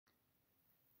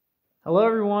Hello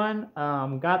everyone,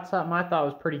 got something I thought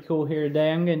was pretty cool here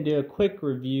today. I'm going to do a quick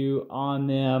review on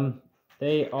them.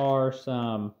 They are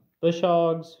some Bush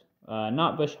Hogs,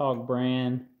 not Bush Hog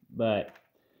brand, but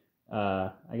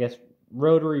I guess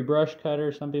rotary brush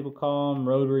cutters, some people call them,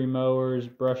 rotary mowers,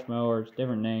 brush mowers,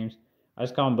 different names. I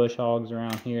just call them Bush Hogs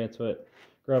around here, that's what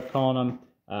I grew up calling them.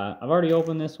 I've already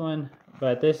opened this one,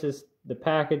 but this is the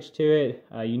package to it.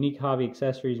 Unique hobby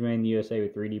accessories made in the USA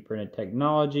with 3D printed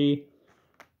technology.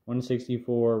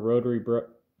 164 rotary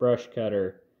brush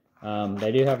cutter.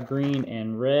 They do have green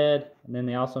and red, and then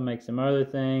they also make some other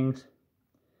things.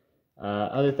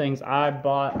 Other things I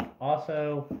bought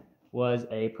also was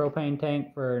a propane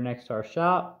tank for next to our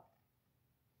shop.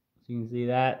 So you can see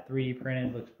that 3D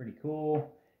printed, looks pretty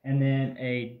cool. And then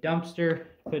a dumpster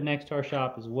put next to our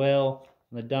shop as well.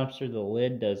 On the dumpster, the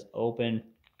lid does open,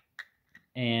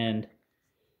 and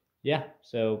yeah,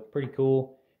 so pretty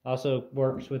cool. Also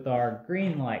works with our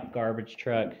green light garbage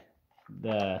truck.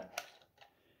 The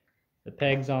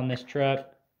pegs on this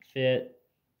truck fit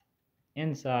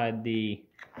inside the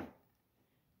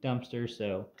dumpster,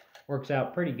 so works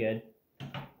out pretty good.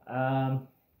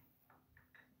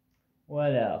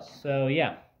 What else? So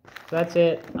yeah, so that's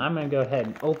it. I'm gonna go ahead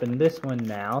and open this one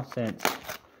now since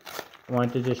I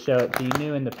wanted to just show it to you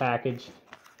new in the package.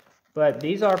 But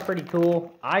these are pretty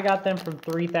cool. I got them from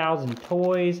 3000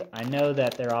 Toys. I know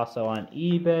that they're also on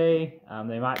eBay.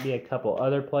 They might be a couple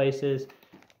other places,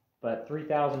 but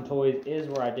 3000 Toys is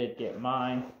where I did get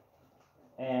mine.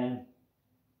 And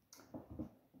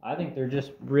I think they're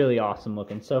just really awesome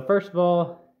looking. So first of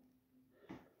all,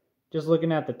 just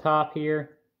looking at the top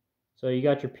here, so you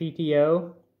got your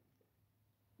PTO,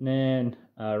 and then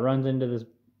runs into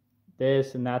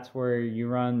this, and that's where you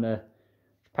run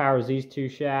powers these two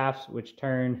shafts, which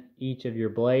turn each of your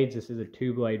blades. This is a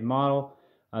 2-blade model.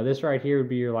 This right here would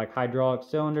be your like hydraulic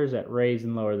cylinders that raise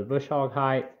and lower the bush hog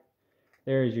height.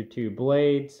 There's your 2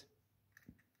 blades.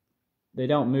 They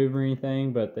don't move or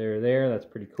anything, but they're there. That's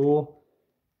pretty cool.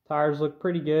 Tires look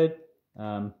pretty good.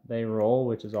 They roll,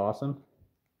 which is awesome.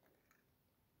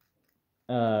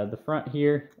 The front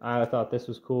here, I thought this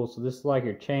was cool. So this is like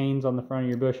your chains on the front of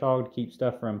your bush hog to keep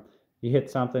stuff from, you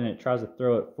hit something, it tries to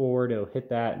throw it forward, it'll hit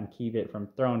that and keep it from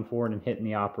throwing forward and hitting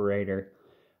the operator.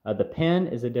 The pin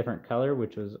is a different color,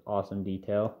 which was awesome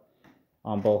detail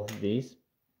on both of these.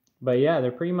 But yeah,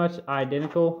 they're pretty much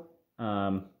identical,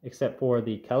 except for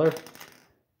the color.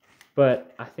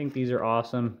 But I think these are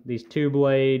awesome. These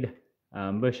 2-blade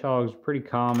bush hogs are pretty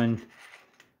common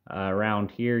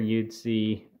around here. You'd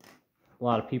see a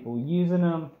lot of people using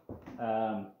them.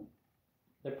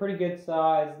 They're pretty good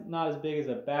size, not as big as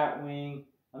a bat wing.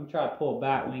 I'm gonna try to pull a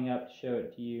bat wing up to show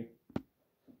it to you.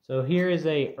 So here is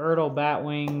a Ertl bat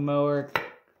wing mower,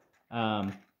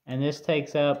 and this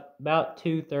takes up about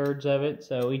 2/3 of it.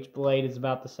 So each blade is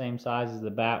about the same size as the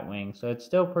bat wing. So it's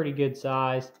still pretty good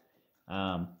size.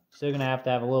 Still gonna have to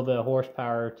have a little bit of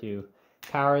horsepower to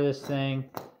power this thing.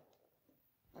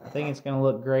 I think it's gonna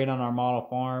look great on our model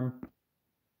farm.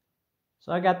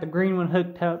 So I got the green one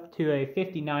hooked up to a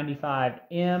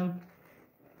 5095M.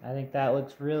 I think that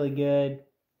looks really good.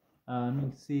 You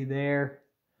can see there,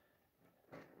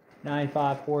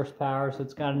 95 horsepower, so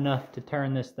it's got enough to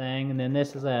turn this thing. And then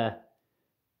this is a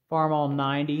Farmall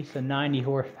 90, so 90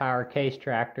 horsepower case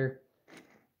tractor.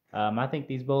 I think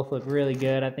these both look really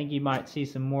good. I think you might see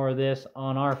some more of this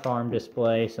on our farm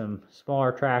display, some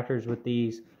smaller tractors with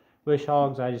these bush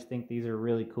hogs. I just think these are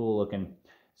really cool looking.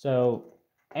 So,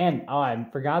 and oh, I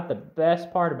forgot the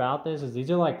best part about this is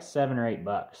these are like $7 or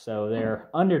 $8, so they're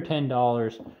under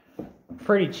 $10,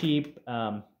 pretty cheap.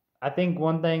 I think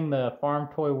one thing the farm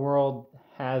toy world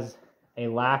has a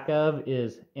lack of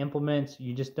is implements.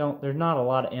 You just don't, there's not a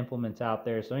lot of implements out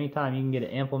there, so anytime you can get an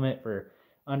implement for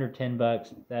under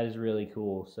 $10, that is really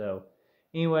cool. So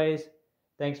anyways,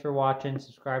 thanks for watching,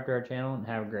 subscribe to our channel, and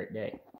have a great day.